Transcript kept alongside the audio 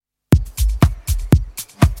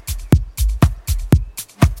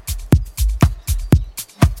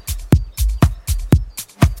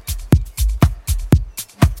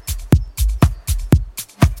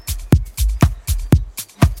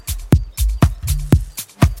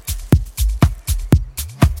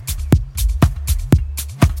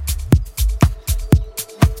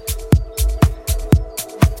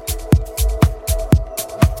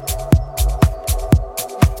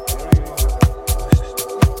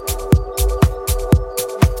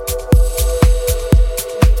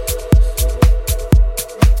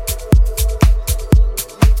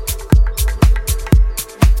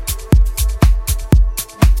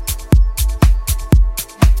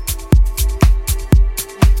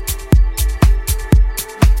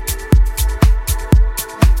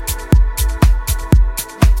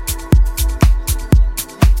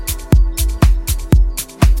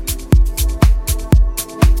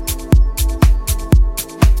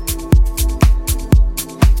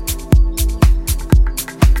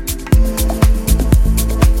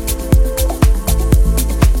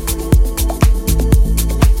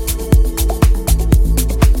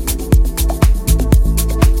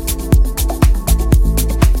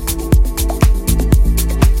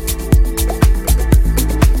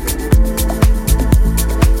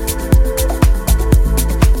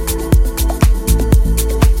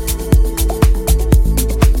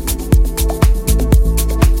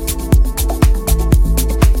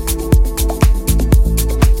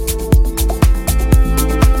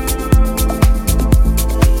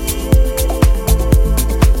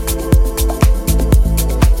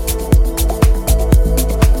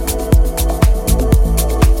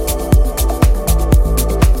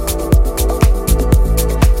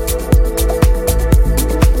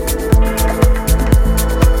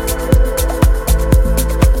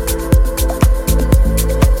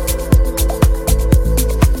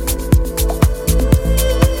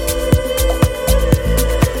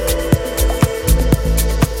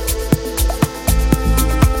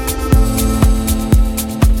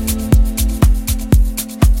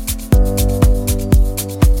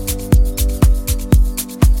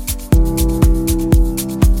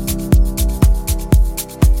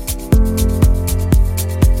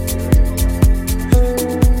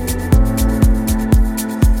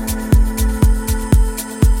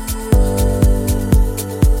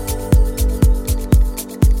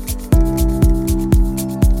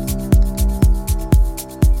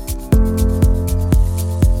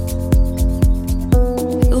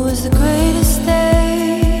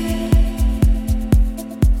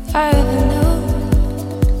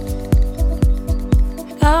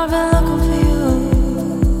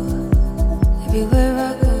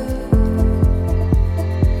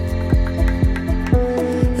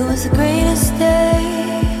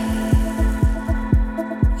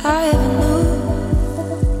I ever knew.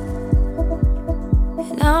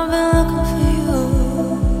 And I've been looking for you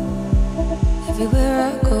everywhere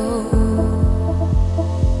I go,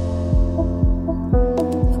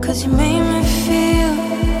 because you made me feel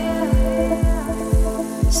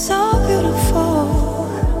so beautiful,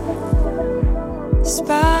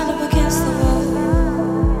 spine up against the wall.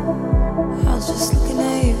 I was just looking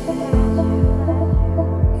at you,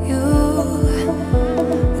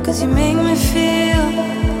 because you make me feel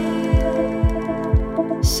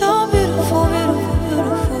so beautiful, beautiful,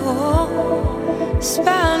 beautiful,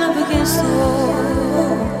 spine up against the wall.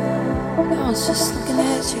 I was just looking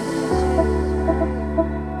at you.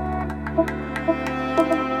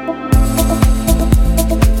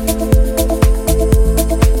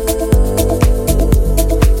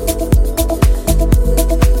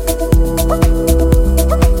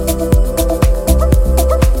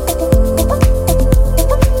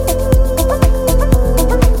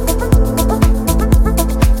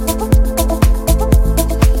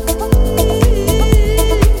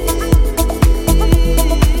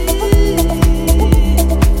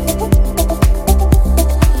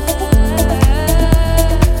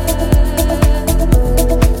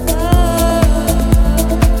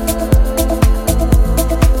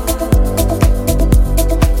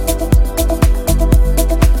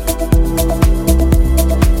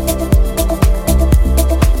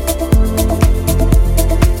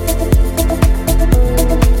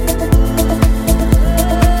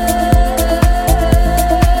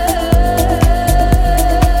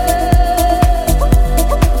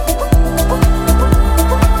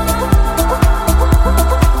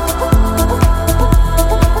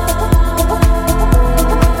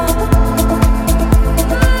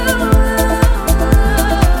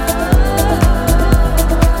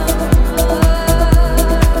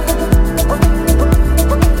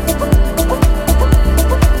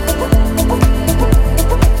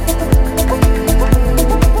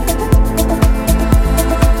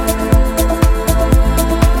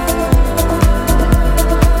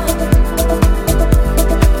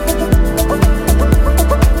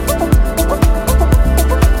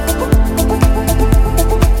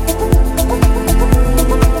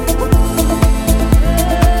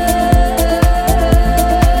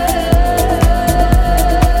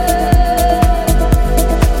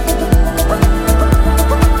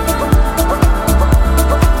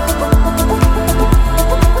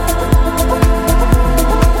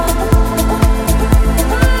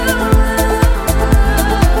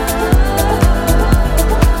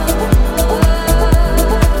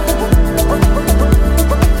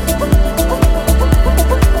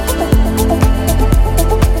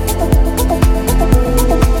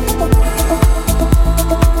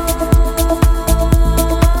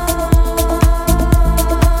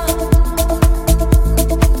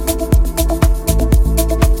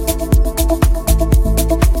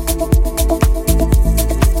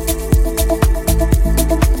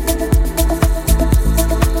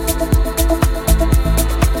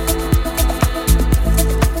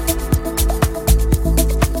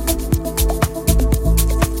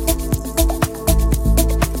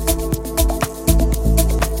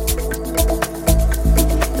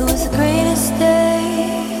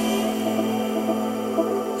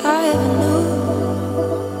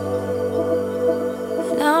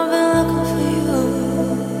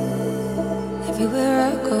 Everywhere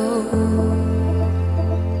I go,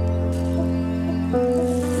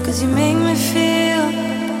 because you make me feel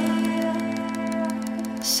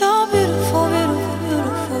so beautiful, beautiful,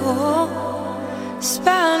 beautiful,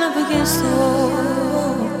 spine up against the wall.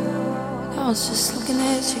 I was just looking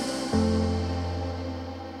at you.